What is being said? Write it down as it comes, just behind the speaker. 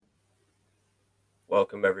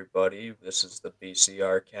Welcome, everybody. This is the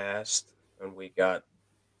BCR Cast, and we got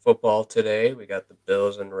football today. We got the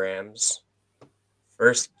Bills and Rams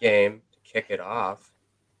first game to kick it off,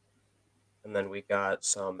 and then we got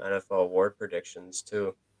some NFL award predictions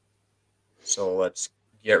too. So let's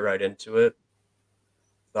get right into it.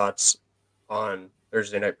 Thoughts on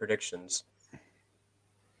Thursday night predictions?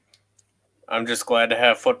 I'm just glad to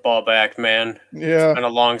have football back, man. Yeah. It's been a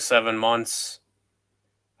long 7 months.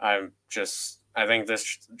 I think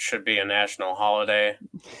this should be a national holiday.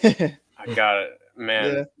 I got it,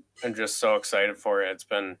 man. Yeah. I'm just so excited for it. It's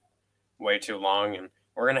been way too long, and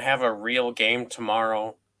we're gonna have a real game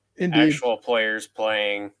tomorrow. Indeed. Actual players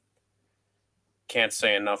playing. Can't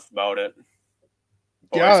say enough about it.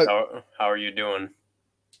 Boys, Yeah. how are you doing?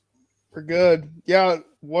 We're good. Yeah,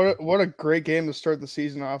 what a great game to start the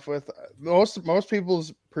season off with. Most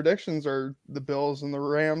people's predictions are the Bills and the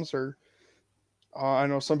Rams. Or I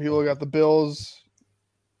know some people got the Bills,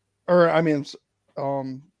 the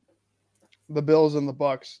Bills and the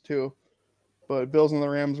Bucks too. But Bills and the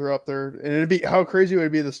Rams are up there, and it'd be how crazy would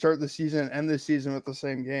it be to start the season and end the season with the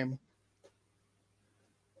same game.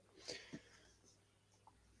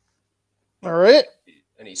 All right.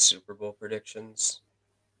 Any Super Bowl predictions?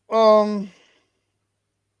 Bills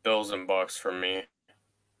and Bucks for me.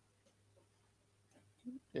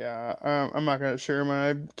 Yeah, I'm not gonna share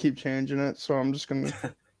mine. I keep changing it, so I'm just gonna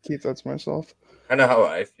keep that to myself. Kind of how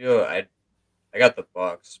I feel. I got the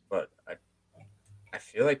Bucks, but I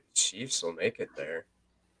feel like the Chiefs will make it there.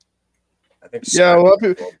 I think. Yeah, a lot of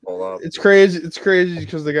will people. pull up. It's crazy. It's crazy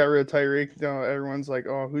because they got rid of Tyreek. Now everyone's like,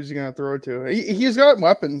 "Oh, who's he gonna throw to?" He's got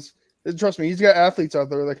weapons. Trust me, he's got athletes out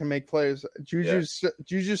there that can make plays.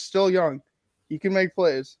 Juju's still young. He can make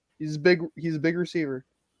plays. He's big. He's a big receiver.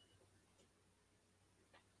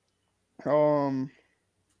 Run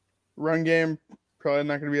game probably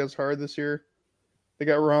not going to be as hard this year. They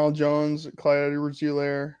got Ronald Jones, Clyde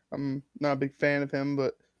Edwards-Helaire. I'm not a big fan of him,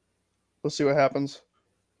 but we'll see what happens.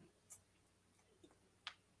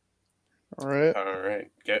 All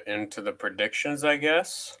right. Get into the predictions, I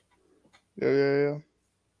guess. Yeah.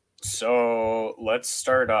 So let's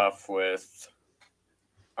start off with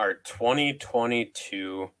our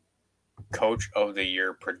 2022 Coach of the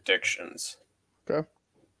Year predictions. Okay.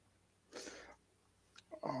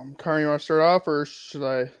 Karen, you want to start off, or should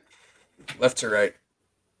I? Left to right.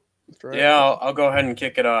 Yeah, I'll go ahead and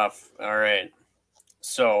kick it off. All right.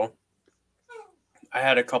 So I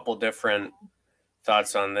had a couple different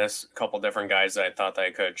thoughts on this, a couple different guys that I thought that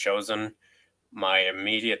I could have chosen. My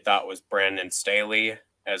immediate thought was Brandon Staley,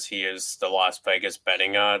 as he is the Las Vegas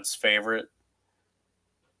betting odds favorite.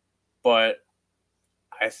 But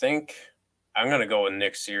I think I'm going to go with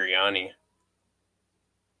Nick Sirianni.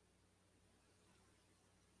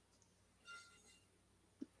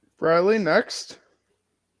 Bradley, next.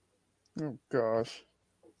 Oh, gosh.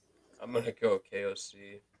 I'm going to go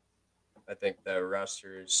KOC. I think the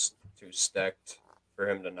roster is too stacked for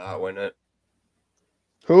him to not win it.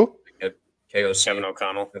 Who? KOC. Kevin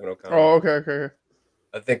O'Connell. Oh, okay.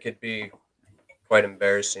 I think it'd be quite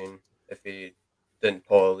embarrassing if he didn't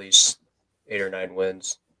pull at least 8 or 9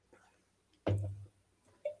 wins.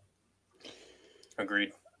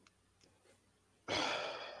 Agreed.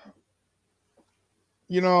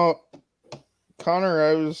 You know, Connor,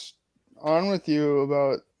 I was on with you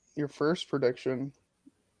about your first prediction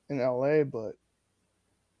in LA, but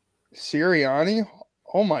Sirianni,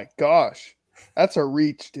 oh my gosh, that's a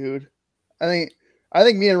reach, dude. I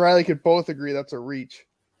think me and Riley could both agree that's a reach.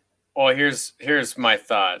 Well, here's my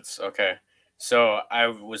thoughts. Okay, so I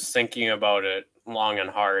was thinking about it long and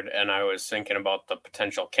hard, and I was thinking about the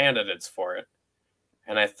potential candidates for it,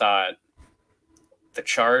 and I thought the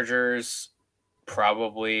Chargers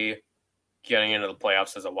probably getting into the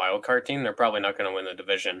playoffs as a wild card team. They're probably not going to win the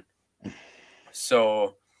division.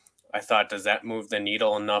 So I thought, does that move the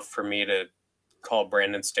needle enough for me to call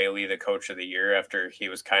Brandon Staley the Coach of the Year after he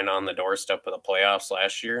was kind of on the doorstep of the playoffs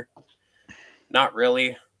last year? Not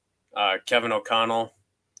really. Kevin O'Connell,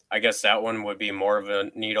 I guess that one would be more of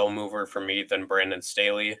a needle mover for me than Brandon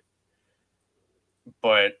Staley.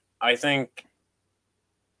 But I think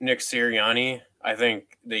Nick Sirianni, I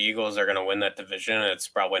think the Eagles are going to win that division. It's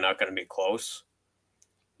probably not going to be close.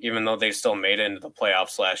 Even though they still made it into the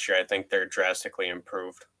playoffs last year, I think they're drastically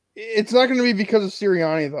improved. It's not going to be because of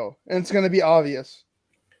Sirianni, though, and it's going to be obvious.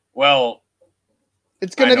 Well,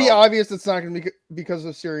 it's going to be obvious it's not going to be because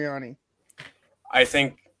of Sirianni. I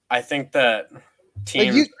think that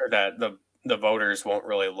teams or that the voters won't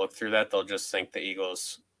really look through that. They'll just think the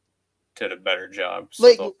Eagles did a better job,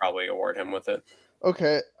 so they'll probably award him with it.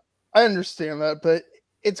 Okay, I understand that, but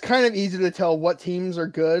it's kind of easy to tell what teams are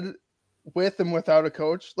good with and without a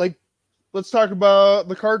coach. Like, let's talk about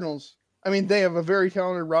the Cardinals. I mean, they have a very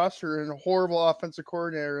talented roster and a horrible offensive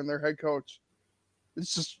coordinator and their head coach.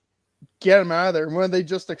 It's just get him out of there. When they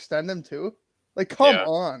just extend him to, like, come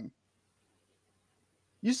on.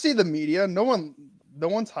 You see the media. No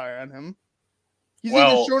one's high on him. He's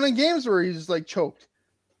even shown in games where he's like choked.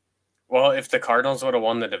 Well, if the Cardinals would have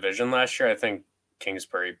won the division last year, I think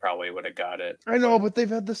Kingsbury probably would have got it. I know, but they've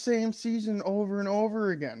had the same season over and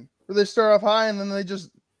over again. Where they start off high and then they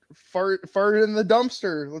just farted in the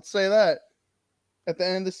dumpster. Let's say that at the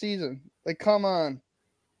end of the season. Like, come on.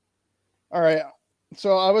 All right.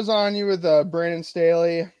 So I was on you with Brandon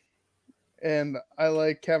Staley, and I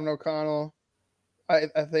like Kevin O'Connell. I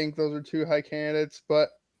think those are two high candidates, but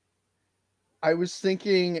I was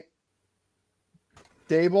thinking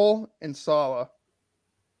Dable and Saleh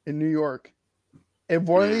in New York. If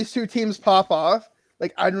one of these two teams pop off,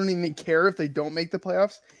 like, I don't even care if they don't make the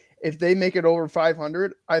playoffs. If they make it over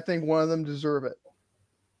 500, I think one of them deserve it.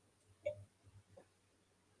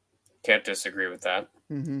 Can't disagree with that.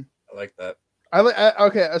 Mm-hmm. I like that.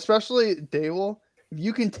 Okay, especially Dable. If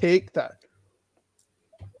you can take that,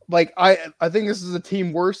 like, I think this is a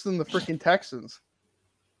team worse than the freaking Texans,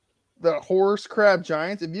 the horse crap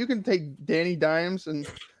Giants. If you can take Danny Dimes and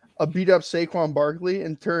a beat up Saquon Barkley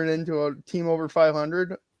and turn it into a team over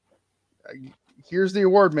 500, here's the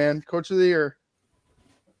award, man. Coach of the year.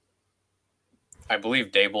 I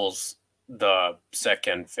believe Dable's the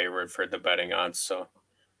second favorite for the betting odds. So,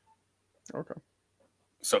 okay.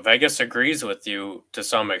 So Vegas agrees with you to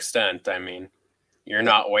some extent. I mean, you're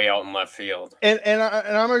not way out in left field. And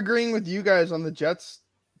I'm agreeing with you guys on the Jets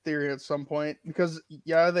theory at some point because,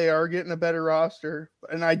 yeah, they are getting a better roster,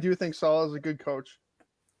 and I do think Saleh is a good coach.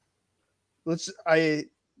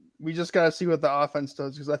 We just got to see what the offense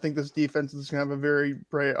does because I think this defense is going to have a very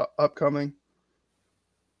bright upcoming.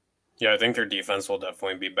 Yeah, I think their defense will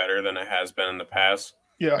definitely be better than it has been in the past.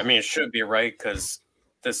 Yeah. I mean, it should be, right? Because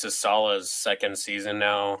this is Saleh's second season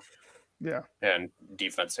now. Yeah. And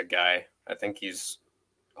defensive guy. I think he's,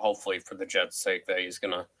 hopefully for the Jets' sake, that he's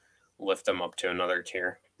going to lift them up to another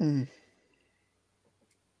tier. Mm.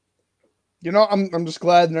 You know, I'm just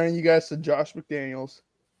glad none of you guys said Josh McDaniels.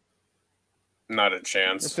 Not a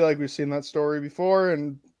chance. I feel like we've seen that story before,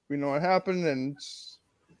 and we know what happened, and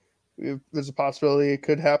there's a possibility it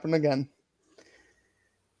could happen again.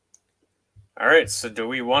 All right, so do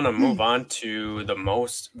we want to move on to the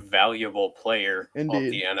most valuable player of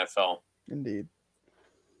the NFL? Indeed.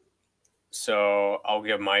 So I'll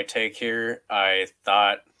give my take here. I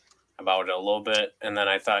thought about it a little bit, and then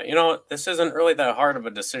I thought, this isn't really that hard of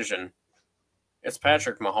a decision. It's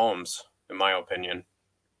Patrick Mahomes, in my opinion.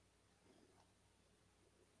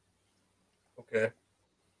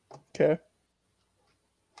 Okay.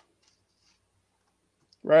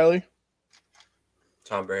 Riley?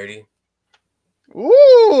 Tom Brady.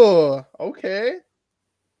 Ooh, okay.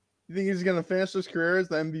 You think he's going to finish his career as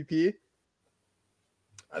the MVP?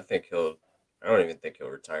 I don't even think he'll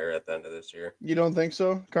retire at the end of this year. You don't think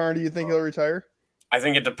so? Connor, do you think he'll retire? I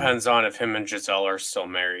think it depends on if him and Giselle are still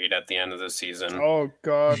married at the end of the season. Oh,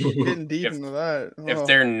 God. Getting deep into that. Oh. If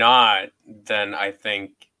they're not, then I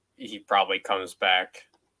think he probably comes back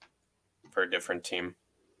for a different team.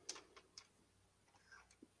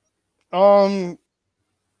 So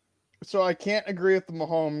I can't agree with the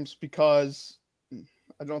Mahomes because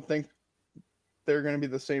I don't think they're going to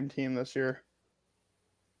be the same team this year.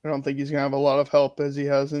 I don't think he's going to have a lot of help as he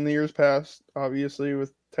has in the years past, obviously,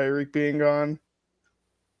 with Tyreek being gone.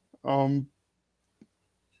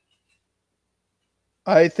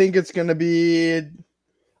 I think it's going to be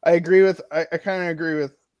I kind of agree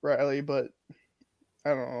with Riley, but I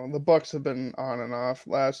don't know. The Bucs have been on and off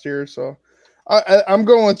last year, so I'm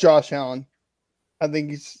going with Josh Allen. I'm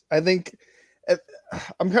kind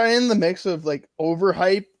of in the mix of like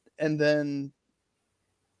overhype and then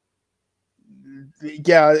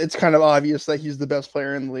it's kind of obvious that he's the best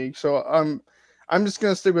player in the league. So I'm just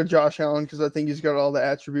gonna stick with Josh Allen because I think he's got all the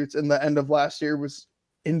attributes. And the end of last year was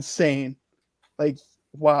insane. Like,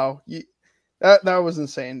 wow, that was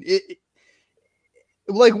insane.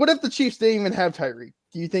 Like, what if the Chiefs didn't even have Tyreek?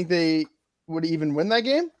 Do you think they would even win that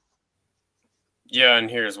game? Yeah,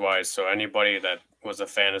 and here's why. So anybody that was a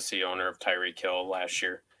fantasy owner of Tyreek Hill last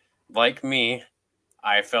year, like me,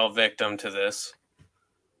 I fell victim to this,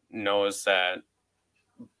 knows that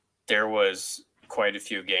there was quite a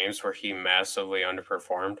few games where he massively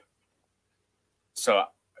underperformed. So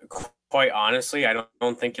quite honestly, I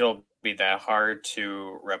don't think it'll be that hard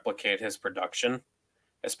to replicate his production,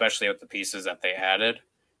 especially with the pieces that they added.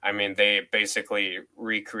 I mean, they basically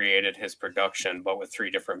recreated his production, but with 3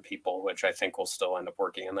 different people, which I think will still end up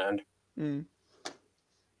working in the end. Mm.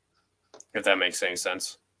 If that makes any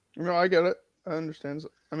sense. No, I get it. I understand.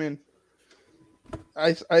 I mean,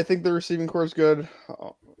 I think the receiving core is good.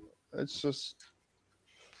 It's just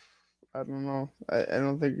I don't know. I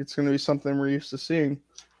don't think it's going to be something we're used to seeing.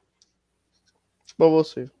 But we'll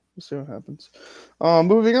see. We'll see what happens.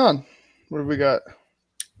 Moving on. What have we got?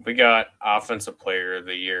 We got Offensive Player of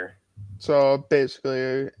the Year. So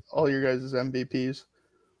basically, all your guys' MVPs,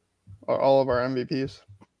 or all of our MVPs.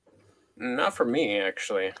 Not for me,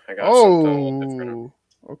 actually. I got something a little different.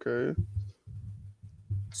 Okay.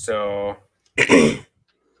 So,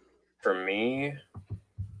 for me,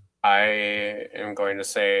 I am going to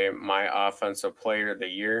say my Offensive Player of the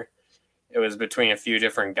Year. It was between a few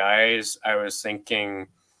different guys. I was thinking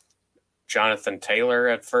Jonathan Taylor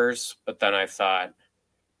at first, but then I thought,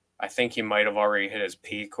 I think he might have already hit his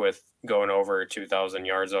peak with going over 2,000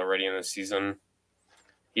 yards already in the season.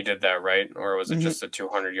 He did that, right? Or was it just the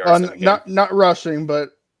 200 yards in the game? Not rushing,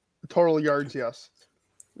 but total yards, yes.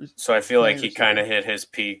 So I feel like he kind of hit his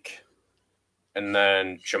peak. And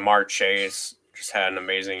then Jamar Chase just had an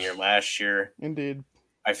amazing year last year. Indeed.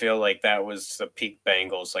 I feel like that was the peak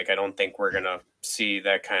Bengals. Like, I don't think we're going to see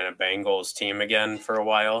that kind of Bengals team again for a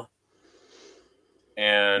while.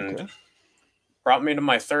 And brought me to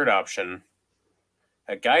my third option.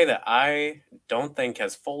 A guy that I don't think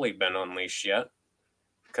has fully been unleashed yet,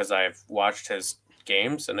 because I've watched his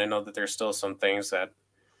games and I know that there's still some things that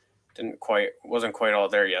wasn't quite all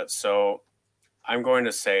there yet. So I'm going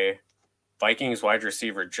to say Vikings wide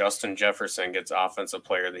receiver Justin Jefferson gets Offensive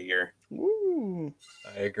Player of the Year. Ooh.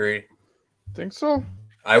 I agree. Think so?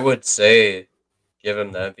 I would say give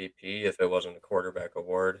him the MVP if it wasn't a quarterback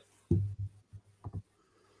award.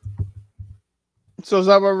 So is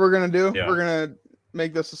that what we're gonna do? Yeah. We're gonna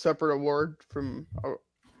make this a separate award from,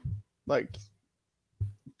 like.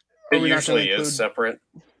 It usually is separate.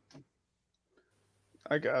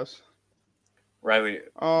 I guess. Riley,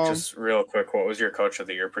 just real quick, what was your Coach of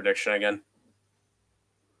the Year prediction again?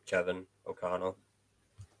 Kevin O'Connell.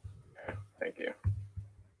 Okay, thank you.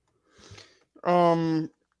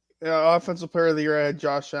 Yeah, Offensive Player of the Year, I had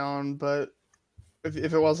Josh Allen, but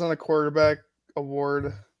if it wasn't a quarterback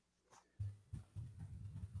award,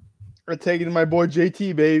 I'd take it to my boy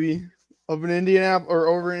JT, baby, over in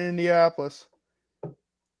Indianapolis.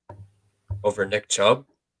 Over Nick Chubb?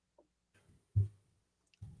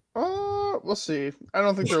 We'll see. I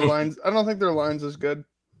don't think their lines is good.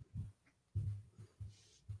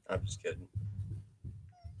 I'm just kidding.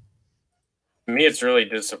 To me, it's really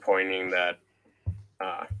disappointing that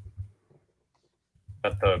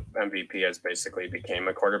the MVP has basically became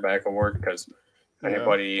a quarterback award, because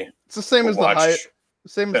anybody it's the same as the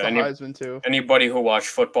Heisman too. Anybody who watched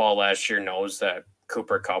football last year knows that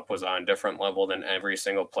Cooper Kupp was on a different level than every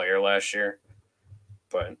single player last year.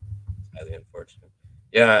 But highly unfortunate.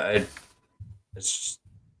 Yeah,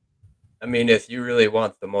 I mean, if you really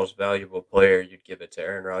want the most valuable player, you'd give it to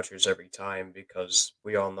Aaron Rodgers every time, because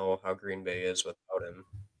we all know how Green Bay is without him.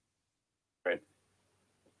 Right.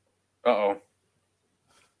 Uh-oh.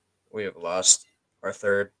 We have lost our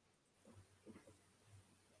third.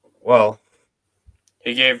 Well,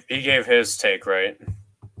 he gave his take, right?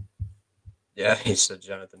 Yeah, he said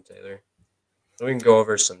Jonathan Taylor. So we can go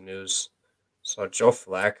over some news. So Joe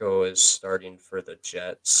Flacco is starting for the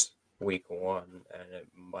Jets week 1, and it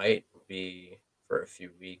might be for a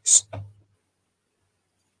few weeks.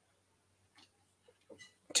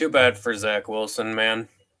 Too bad for Zach Wilson, man.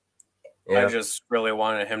 Yeah. I just really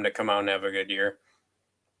wanted him to come out and have a good year.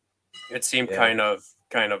 It seemed kind of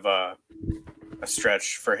a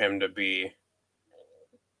stretch for him to be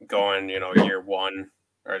going, year one,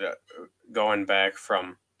 or going back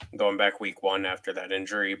week 1 after that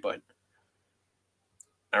injury, but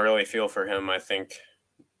I really feel for him. I think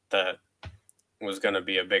that was going to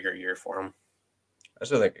be a bigger year for him. I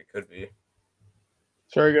still think it could be.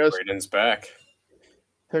 Sorry, guys. Braden's back.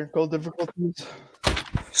 Technical difficulties.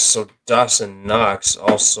 So Dawson Knox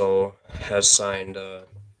also has signed a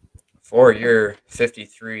 4-year,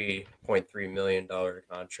 $53.3 million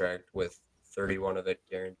contract with 31 of it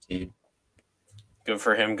guaranteed. Good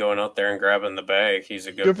for him going out there and grabbing the bag. He's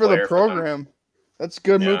a good for player the program. That's a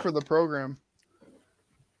good move for the program.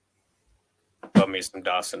 Love me some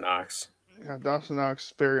Dawson Knox. Yeah, Dawson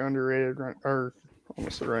Knox, very underrated, or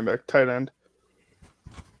almost a running back, tight end.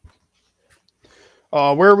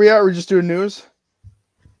 Where are we at? We're just doing news?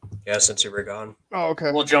 Yeah, since you were gone. Oh,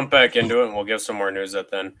 okay. We'll jump back into it and we'll give some more news at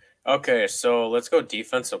then. Okay, so let's go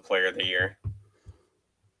Defensive Player of the Year.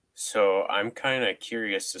 So I'm kind of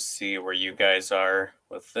curious to see where you guys are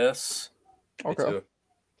with this. Okay.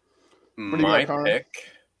 My pick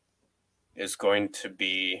is going to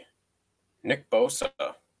be Nick Bosa,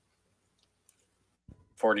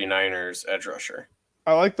 49ers edge rusher.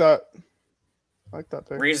 I like that.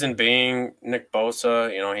 Pick. Reason being, Nick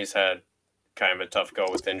Bosa, he's had kind of a tough go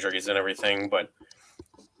with injuries and everything, but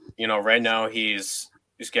right now he's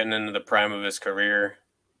getting into the prime of his career.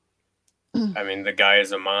 I mean, the guy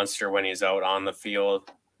is a monster when he's out on the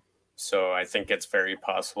field. So I think it's very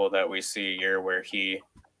possible that we see a year where he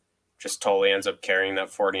just totally ends up carrying that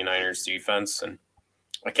 49ers defense. And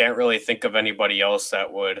I can't really think of anybody else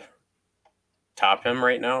that would top him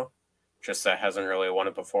right now, just that hasn't really won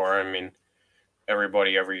it before. I mean,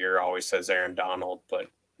 everybody every year always says Aaron Donald, but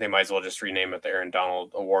they might as well just rename it the Aaron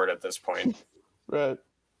Donald Award at this point. Right.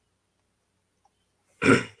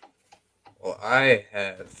 Well, I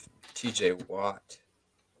have TJ Watt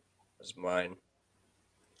as mine.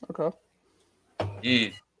 Okay.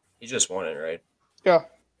 He just won it, right? Yeah,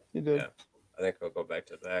 he did. Yeah, I think he'll go back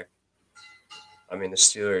to back. I mean, the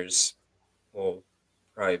Steelers will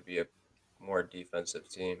probably be a more defensive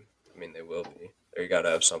team. I mean, they will be. They got to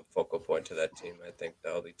have some focal point to that team. I think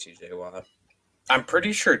that'll be TJ Watt. I'm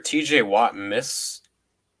pretty sure TJ Watt missed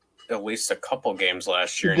at least a couple games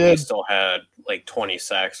last year, and he still had like 20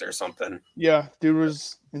 sacks or something. Yeah, dude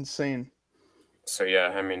was insane. So,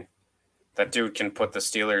 yeah, I mean, that dude can put the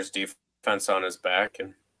Steelers' defense on his back,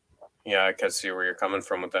 and yeah, I can see where you're coming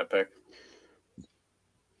from with that pick.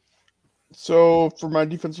 So, for my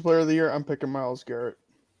defensive player of the year, I'm picking Myles Garrett.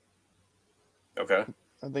 Okay.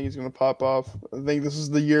 I think he's going to pop off. I think this is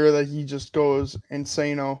the year that he just goes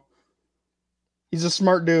insano. He's a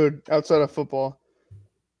smart dude outside of football.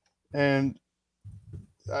 And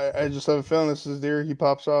I just have a feeling this is the year he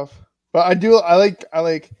pops off. But I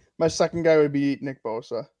like my second guy would be Nick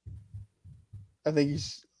Bosa. I think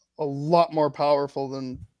he's a lot more powerful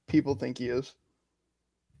than people think he is.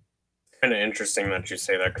 Kind of interesting that you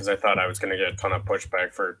say that, because I thought I was going to get a ton of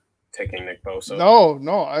pushback for taking Nick Bosa.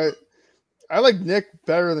 No, I like Nick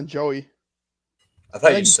better than Joey. I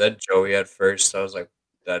thought you said Joey at first. I was like,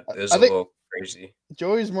 that is a little crazy.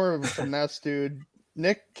 Joey's more of a finesse dude.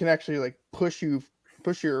 Nick can actually like push you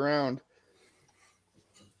around.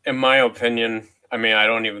 In my opinion, I mean, I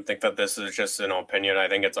don't even think that this is just an opinion. I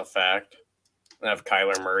think it's a fact. If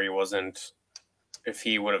Kyler Murray if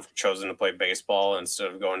he would have chosen to play baseball instead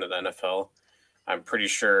of going to the NFL, I'm pretty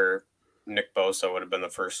sure Nick Bosa would have been the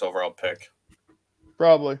first overall pick.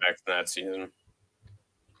 Probably. Back in that season.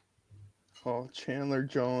 Oh, Chandler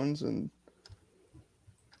Jones and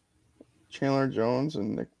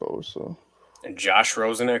Nick Bosa. And Josh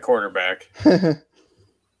Rosen at quarterback.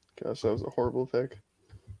 Gosh, that was a horrible pick.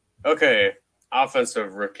 Okay,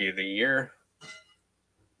 offensive rookie of the year.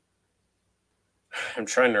 I'm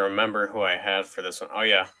trying to remember who I had for this one. Oh,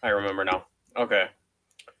 yeah, I remember now. Okay.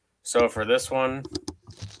 So for this one,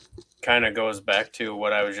 kind of goes back to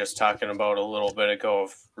what I was just talking about a little bit ago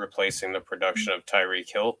of replacing the production of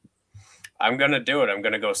Tyreek Hill. I'm going to do it. I'm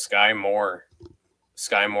going to go Sky Moore.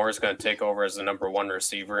 Sky Moore is going to take over as the number one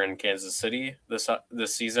receiver in Kansas City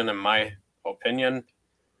this season, in my opinion.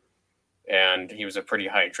 And he was a pretty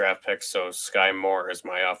high draft pick, so Sky Moore is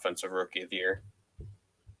my offensive rookie of the year.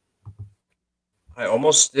 I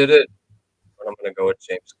almost did it, but I'm going to go with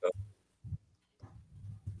James Cook.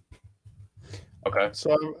 Okay.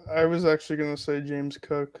 So I was actually going to say James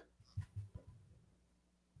Cook.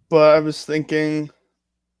 But I was thinking,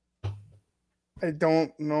 I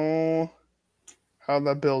don't know how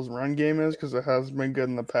that Bills run game is because it has been good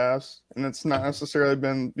in the past. And it's not necessarily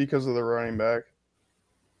been because of the running back.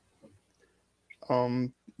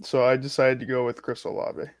 So I decided to go with Chris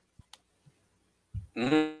Olave.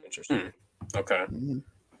 Mm-hmm. Interesting. Okay. Mm-hmm.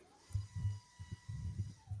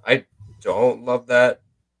 I don't love that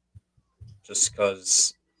just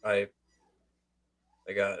because I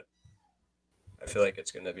feel like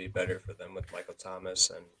it's going to be better for them with Michael Thomas.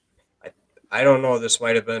 And I don't know, this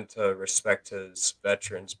might have been to respect his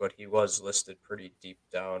veterans, but he was listed pretty deep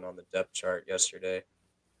down on the depth chart yesterday.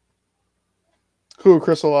 Who,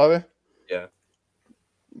 Chris Olave? Yeah.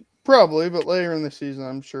 Probably, but later in the season,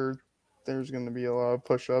 I'm sure there's going to be a lot of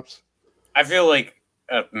push-ups. I feel like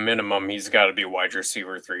at minimum, he's got to be wide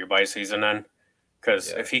receiver 3 by season end.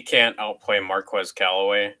 Because if he can't outplay Marquez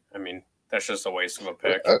Callaway, I mean, that's just a waste of a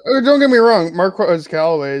pick. Don't get me wrong. Marquez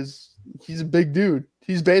Callaway he's a big dude.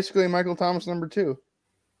 He's basically Michael Thomas number 2.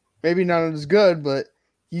 Maybe not as good, but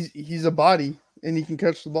he's a body, and he can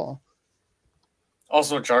catch the ball.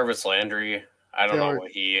 Also, Jarvis Landry, I don't know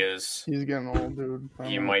what he is. He's getting old, dude.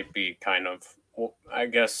 He might be kind of, well, I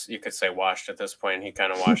guess you could say washed at this point. He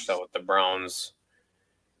kind of washed out with the Browns.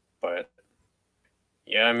 But,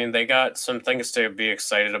 yeah, I mean, they got some things to be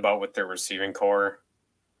excited about with their receiving core.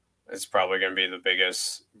 is probably going to be the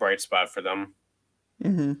biggest bright spot for them.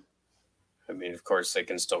 Mm-hmm. I mean, of course, they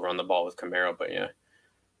can still run the ball with Camaro, but yeah.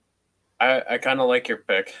 I kind of like your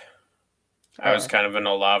pick. I was kind of an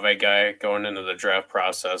Olave guy going into the draft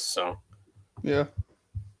process, so. Yeah.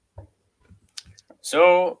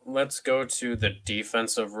 So let's go to the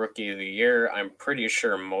defensive rookie of the year. I'm pretty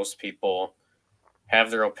sure most people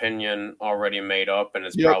have their opinion already made up, and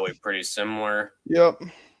it's probably pretty similar. Yep.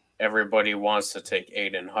 Everybody wants to take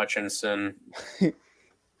Aiden Hutchinson,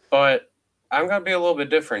 but I'm going to be a little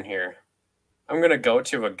bit different here. I'm going to go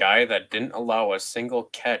to a guy that didn't allow a single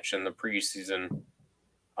catch in the preseason,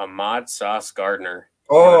 Ahmad Sauce Gardner,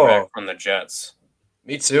 quarterback from the Jets.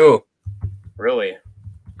 Me too. Really?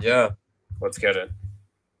 Yeah. Let's get it.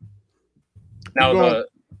 Now,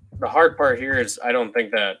 the hard part here is I don't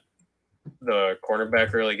think that the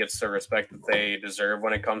cornerback really gets the respect that they deserve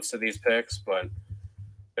when it comes to these picks, but,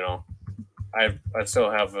 you know, I still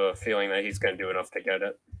have a feeling that he's going to do enough to get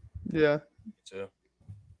it. Yeah. Me too.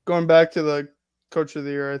 Going back to the coach of the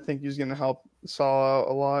year, I think he's going to help Saul out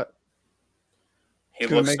a lot. He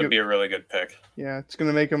looks to be a really good pick. Yeah, it's going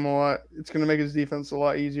to make him a lot. It's going to make his defense a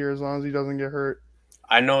lot easier as long as he doesn't get hurt.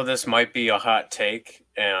 I know this might be a hot take,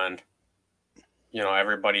 and, you know,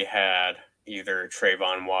 everybody had either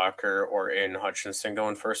Trayvon Walker or Aiden Hutchinson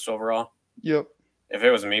going first overall. Yep. If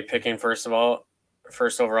it was me picking first overall,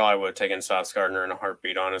 I would have taken Sauce Gardner in a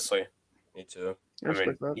heartbeat, honestly. Me too. I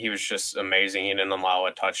mean, he was just amazing. He didn't allow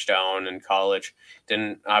a touchdown in college.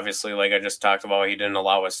 Didn't, obviously, like I just talked about, he didn't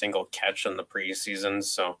allow a single catch in the preseason.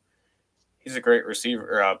 So he's a great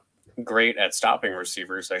receiver, great at stopping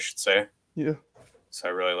receivers, I should say. Yeah. So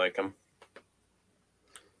I really like him.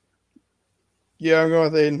 Yeah, I'm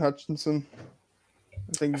going with Aiden Hutchinson.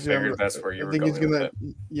 I think he's that's where you were going with it.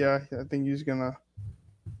 Yeah, I think he's gonna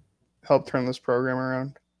help turn this program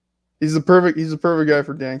around. He's the perfect guy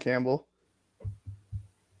for Dan Campbell.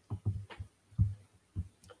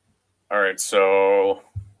 All right, so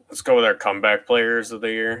let's go with our comeback players of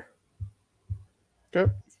the year.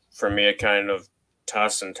 Okay. For me, it kind of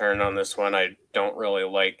toss and turn on this one. I don't really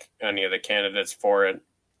like any of the candidates for it,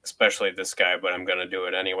 especially this guy, but I'm going to do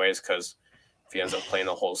it anyways because if he ends up playing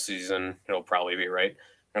the whole season, it'll probably be right.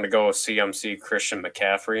 I'm going to go with CMC Christian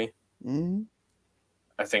McCaffrey. Mm-hmm.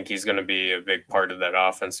 I think he's going to be a big part of that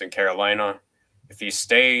offense in Carolina. If he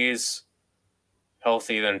stays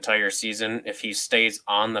healthy the entire season, if he stays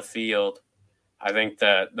on the field, I think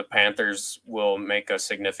that the Panthers will make a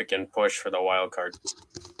significant push for the wild card.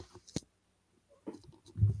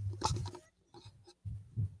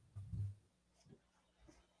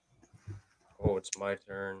 Oh, it's my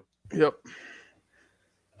turn. Yep.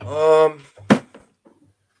 I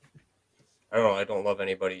don't know. I don't love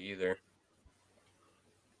anybody either.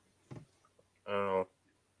 I don't know.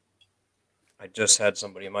 I just had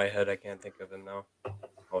somebody in my head. I can't think of him now.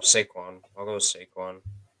 Oh, Saquon. I'll go with Saquon.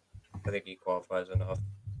 I think he qualifies enough.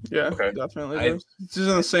 Yeah, okay. Definitely. He's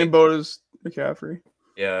in the same boat as McCaffrey.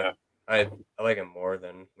 Yeah, I like him more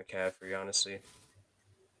than McCaffrey, honestly.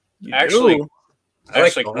 I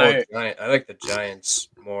like the Giants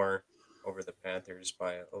more over the Panthers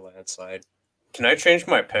by a landslide. Can I change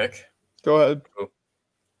my pick? Go ahead.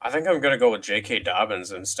 I think I'm going to go with J.K.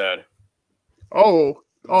 Dobbins instead. Oh,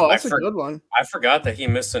 that's a good one. I forgot that he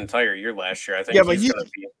missed the entire year last year. I think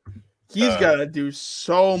he's got to do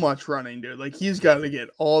so much running, dude. Like, he's got to get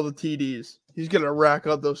all the TDs. He's going to rack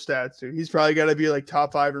up those stats, dude. He's probably got to be like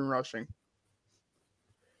top 5 in rushing.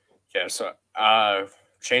 Yeah, so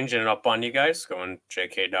changing it up on you guys, going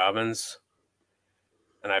J.K. Dobbins.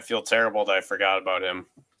 And I feel terrible that I forgot about him.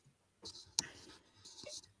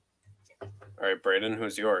 All right, Braden,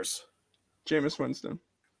 who's yours? Jameis Winston.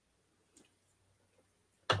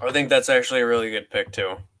 I think that's actually a really good pick,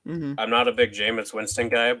 too. Mm-hmm. I'm not a big Jameis Winston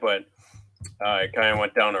guy, but I kind of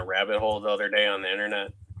went down a rabbit hole the other day on the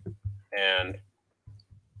internet. And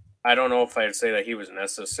I don't know if I'd say that he was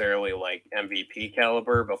necessarily like MVP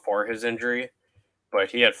caliber before his injury, but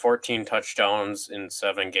he had 14 touchdowns in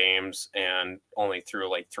 7 games and only threw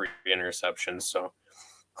like 3 interceptions. So,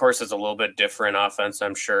 of course, it's a little bit different offense,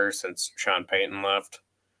 I'm sure, since Sean Payton left.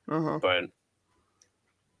 Uh-huh. But,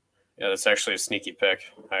 yeah, that's actually a sneaky pick.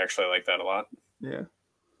 I actually like that a lot. Yeah.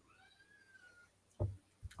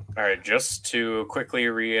 All right, just to quickly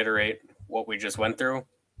reiterate what we just went through.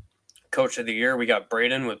 Coach of the year, we got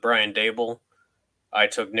Braden with Brian Dable. I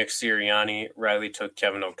took Nick Sirianni. Riley took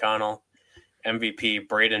Kevin O'Connell. MVP,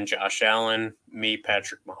 Braden Josh Allen. Me,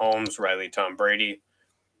 Patrick Mahomes. Riley Tom Brady.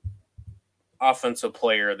 Offensive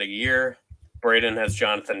player of the year, Braden has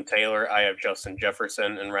Jonathan Taylor. I have Justin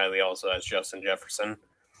Jefferson, and Riley also has Justin Jefferson.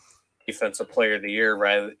 Defensive player of the year,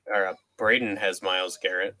 Braden has Myles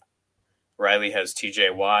Garrett. Riley has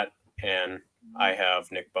TJ Watt, and I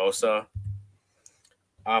have Nick Bosa.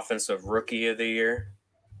 Offensive Rookie of the Year,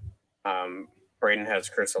 Braden has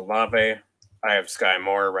Chris Olave. I have Sky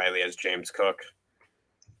Moore. Riley has James Cook.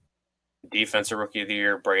 Defensive Rookie of the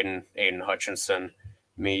Year, Braden Aiden Hutchinson.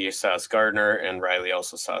 Me, Sauce Gardner, and Riley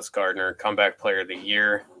also Sauce Gardner. Comeback Player of the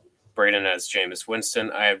Year, Braden has Jameis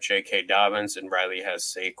Winston. I have J.K. Dobbins, and Riley has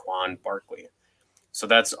Saquon Barkley. So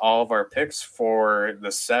that's all of our picks for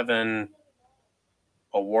the 7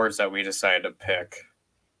 awards that we decided to pick.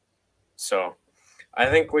 So I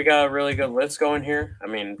think we got a really good list going here. I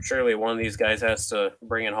mean, surely one of these guys has to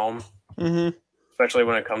bring it home, especially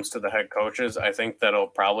when it comes to the head coaches. I think that'll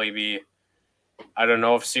probably be, I don't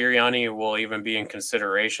know if Sirianni will even be in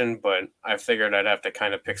consideration, but I figured I'd have to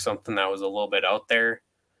kind of pick something that was a little bit out there.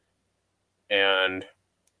 And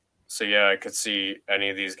so, yeah, I could see any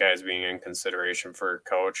of these guys being in consideration for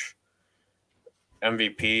coach.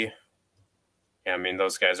 MVP, yeah, I mean,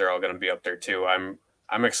 those guys are all going to be up there too.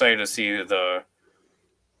 I'm excited to see the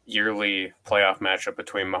yearly playoff matchup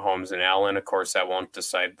between Mahomes and Allen. Of course, that won't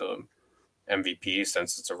decide the MVP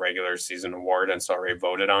since it's a regular season award and it's already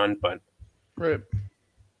voted on. But right,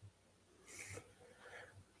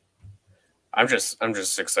 I'm just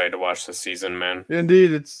excited to watch the season, man.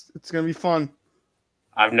 Indeed, it's gonna be fun.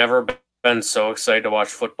 I've never been so excited to watch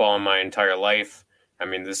football in my entire life. I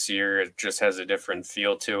mean, this year it just has a different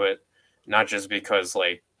feel to it, not just because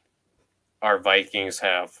like our Vikings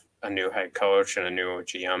have a new head coach and a new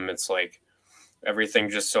GM. It's like everything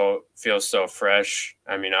just feels so fresh.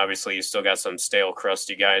 I mean, obviously you still got some stale,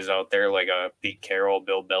 crusty guys out there like Pete Carroll,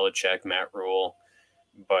 Bill Belichick, Matt Rule,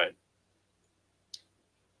 but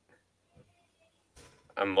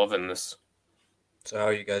I'm loving this. So how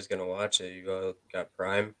are you guys gonna watch it? You got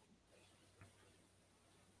Prime?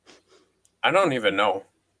 I don't even know.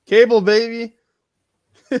 Cable, baby.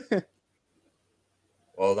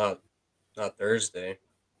 Well, not Thursday.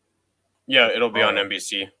 Yeah, it'll be on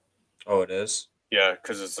NBC. Oh, it is? Yeah,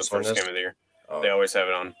 because it's the first game of the year. Oh. They always have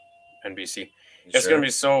it on NBC. It's gonna be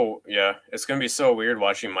it's gonna be so weird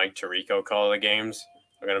watching Mike Tirico call the games.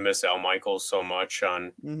 I'm gonna miss Al Michaels so much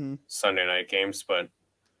on Sunday night games, but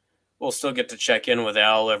we'll still get to check in with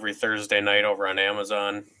Al every Thursday night over on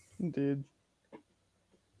Amazon. Indeed.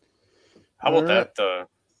 How about that? The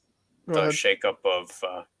shakeup of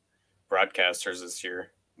broadcasters this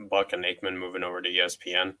year. Buck and Aikman moving over to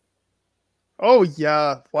ESPN. Oh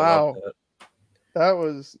yeah! Wow,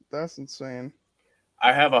 that's insane.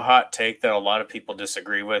 I have a hot take that a lot of people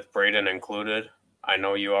disagree with, Braden included. I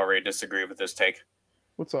know you already disagree with this take.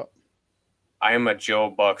 What's up? I am a Joe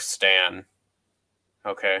Buck stan.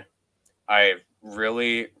 Okay. I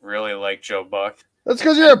really, really like Joe Buck. That's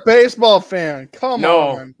because you're a baseball fan. Come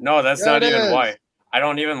on. No, that's not even why. I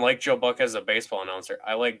don't even like Joe Buck as a baseball announcer.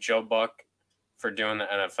 I like Joe Buck for doing the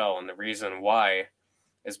NFL. And the reason why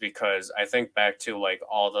is because I think back to like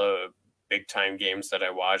all the big time games that I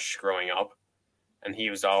watched growing up. And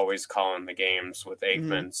he was always calling the games with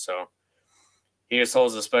Aikman. So he just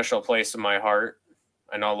holds a special place in my heart.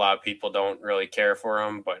 I know a lot of people don't really care for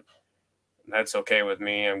him, but that's okay with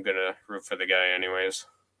me. I'm going to root for the guy anyways.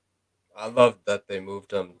 I love that they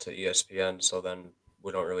moved him to ESPN, so then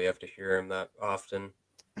we don't really have to hear him that often.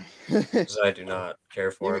 Because I do not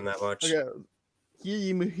care for him that much. Okay.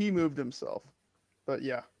 He moved himself, but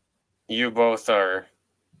yeah. You both are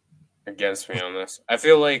against me on this. I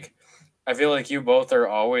feel like you both are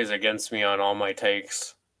always against me on all my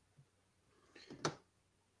takes.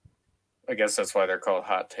 I guess that's why they're called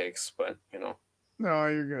hot takes, but you know. No,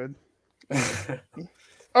 you're good.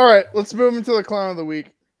 All right, let's move into the clown of the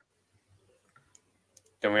week.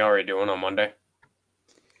 Didn't we already do one on Monday?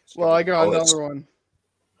 Well, I got another one.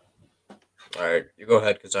 All right, you go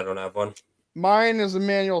ahead because I don't have one. Mine is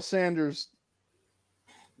Emmanuel Sanders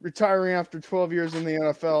retiring after 12 years in the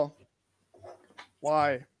NFL.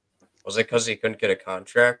 Why? Was it because he couldn't get a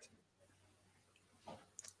contract?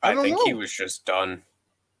 I think he was just done.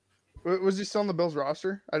 Was he still on the Bills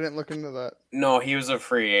roster? I didn't look into that. No, he was a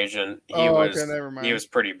free agent. Okay, never mind. He was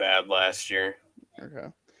pretty bad last year. Okay.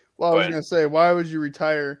 Well, I was going to say, why would you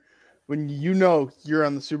retire when you know you're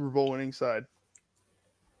on the Super Bowl winning side?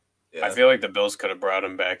 Yeah. I feel like the Bills could have brought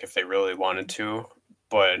him back if they really wanted to,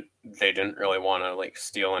 but they didn't really want to like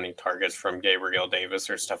steal any targets from Gabriel Davis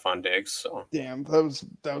or Stephon Diggs. So damn, that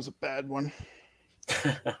was a bad one.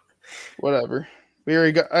 Whatever. I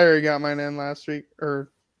already got mine in last week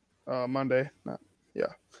or Monday.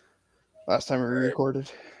 Last time we recorded.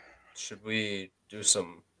 Should we do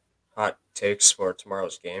some hot takes for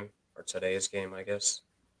tomorrow's game or today's game? I guess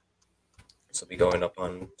this will be going up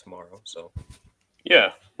on tomorrow. So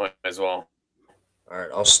yeah, might as well. All right,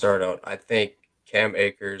 I'll start out. I think Cam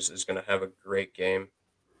Akers is going to have a great game.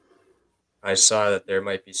 I saw that there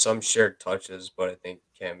might be some shared touches, but I think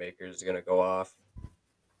Cam Akers is going to go off.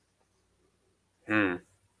 Braden,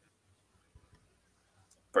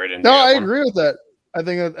 No, I agree with that. I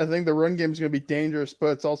think the run game is going to be dangerous, but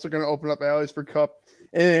it's also going to open up alleys for Cup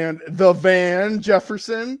and the Van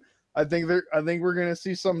Jefferson. I think we're going to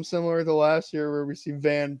see something similar to last year where we see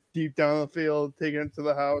Van deep down the field taking it to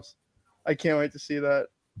the house. I can't wait to see that,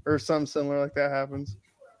 or something similar like that happens.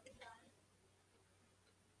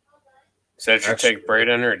 Is that your take,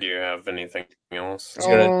 Braden, or do you have anything else? He's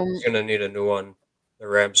gonna need a new one. The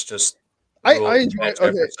Rams just I enjoy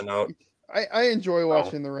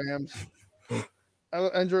watching the Rams.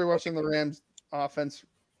 I enjoy watching the Rams offense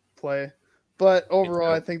play. But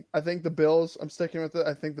overall, I think the Bills, I'm sticking with it.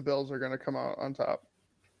 I think the Bills are going to come out on top.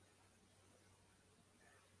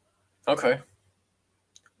 Okay.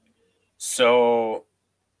 So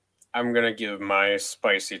I'm going to give my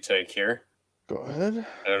spicy take here. Go ahead.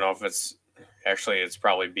 I don't know if it's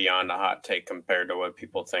probably beyond a hot take compared to what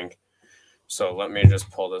people think. So let me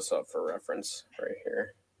just pull this up for reference right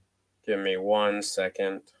here. Give me 1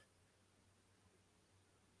 second.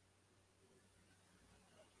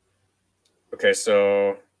 Okay,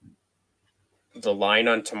 so the line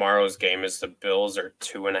on tomorrow's game is the Bills are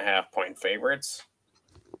 2.5-point favorites.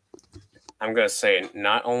 I'm going to say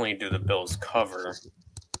not only do the Bills cover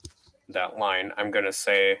that line, I'm going to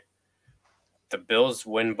say the Bills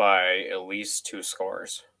win by at least 2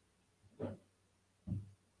 scores.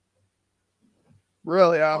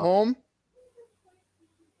 Really, at home?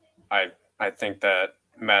 I think that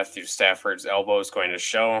Matthew Stafford's elbow is going to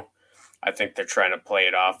show. I think they're trying to play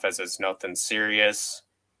it off as it's nothing serious.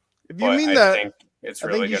 If you mean that, I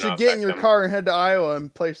think you should get in your them. car and head to Iowa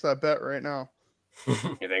and place that bet right now.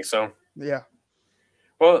 You think so? Yeah.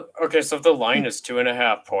 Well, okay, so if the line is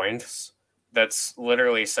 2.5 points, that's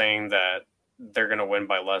literally saying that they're going to win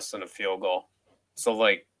by less than a field goal. So,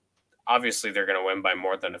 obviously they're going to win by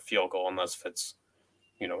more than a field goal unless it's,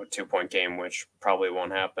 a 2-point game, which probably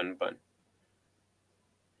won't happen. But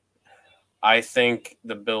I think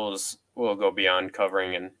the Bills will go beyond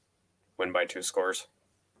covering and win by 2 scores.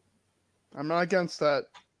 I'm not against that.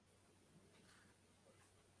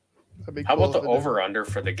 How about the over-under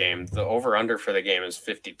for the game? The over-under for the game is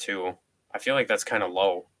 52. I feel like that's kind of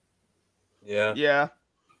low. Yeah. Yeah.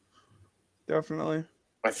 Definitely.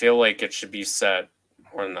 I feel like it should be set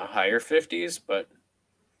more in the higher 50s, but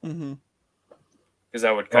because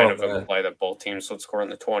that would kind of imply that both teams would score in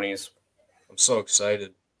the 20s. I'm so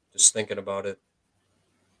excited just thinking about it.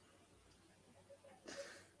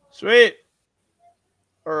 Sweet.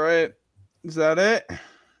 All right. Is that it?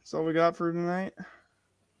 That's all we got for tonight?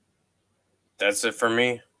 That's it for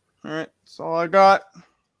me. All right. That's all I got.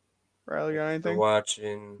 Riley, got anything? For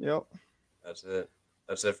watching. Yep. That's it.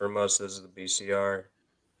 That's it from us. This is the BCR.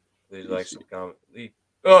 Please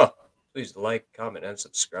please like, comment, and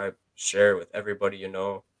subscribe. Share with everybody you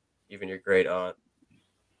know, even your great aunt.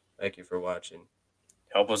 Thank you for watching.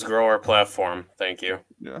 Help us grow our platform. Thank you.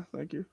 Yeah, thank you.